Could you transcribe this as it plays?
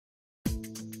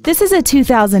This is a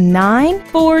 2009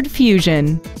 Ford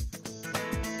Fusion.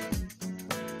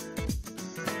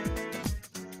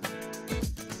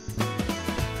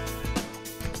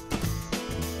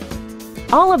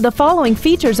 All of the following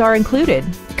features are included: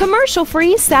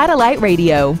 commercial-free satellite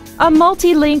radio, a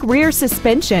multi-link rear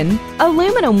suspension,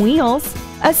 aluminum wheels,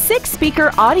 a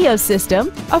 6-speaker audio system,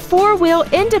 a 4-wheel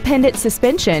independent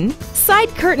suspension, side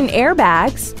curtain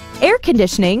airbags, air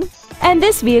conditioning, and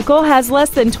this vehicle has less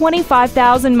than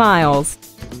 25,000 miles.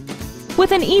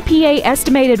 With an EPA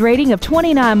estimated rating of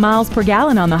 29 miles per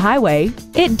gallon on the highway,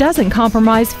 it doesn't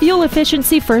compromise fuel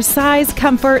efficiency for size,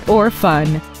 comfort, or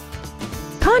fun.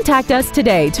 Contact us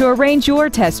today to arrange your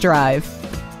test drive.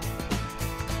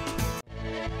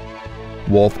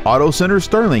 Wolf Auto Center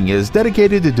Sterling is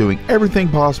dedicated to doing everything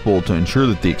possible to ensure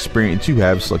that the experience you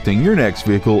have selecting your next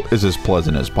vehicle is as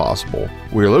pleasant as possible.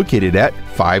 We are located at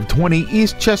 520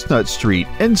 East Chestnut Street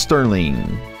in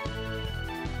Sterling.